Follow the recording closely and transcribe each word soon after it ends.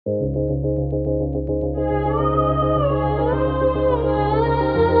Five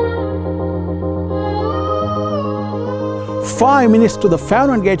minutes to the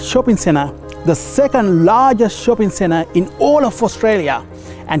Farron Gate Shopping Centre, the second largest shopping centre in all of Australia,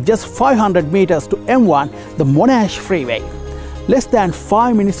 and just 500 metres to M1, the Monash Freeway. Less than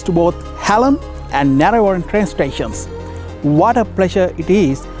 5 minutes to both Hallam and Narre Warren train stations. What a pleasure it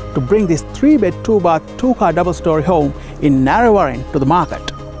is to bring this 3-bed, 2-bath, 2-car double-storey home in Narre Warren to the market.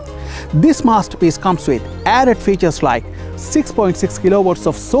 This masterpiece comes with added features like 6.6 kilowatts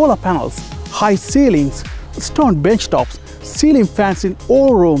of solar panels, high ceilings, stone benchtops, ceiling fans in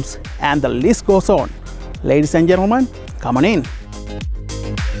all rooms, and the list goes on. Ladies and gentlemen, come on in.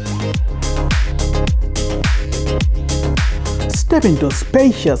 Step into a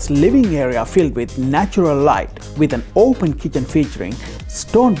spacious living area filled with natural light, with an open kitchen featuring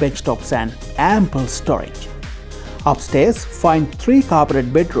stone benchtops and ample storage. Upstairs, find 3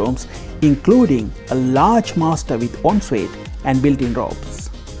 carpeted bedrooms, including a large master with ensuite and built-in robes.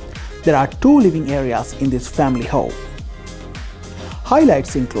 There are 2 living areas in this family home.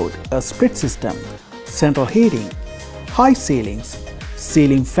 Highlights include a split system, central heating, high ceilings,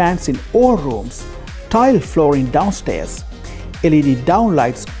 ceiling fans in all rooms, tile flooring downstairs, LED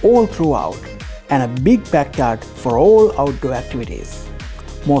downlights all throughout, and a big backyard for all outdoor activities.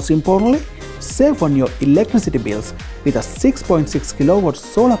 Most importantly, save on your electricity bills with a 6.6 kilowatt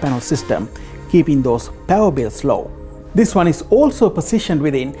solar panel system, keeping those power bills low. This one is also positioned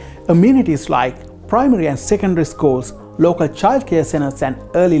within amenities like primary and secondary schools, local childcare centers and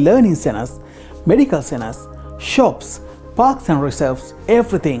early learning centers, medical centers, shops, parks and reserves.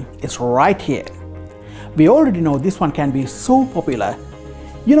 Everything is right here. We already know this one can be so popular.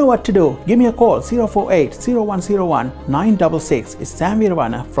 You know what to do. Give me a call 048 0101 966. It's Sam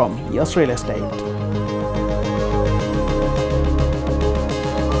Weerawarna from Yes Real Estate.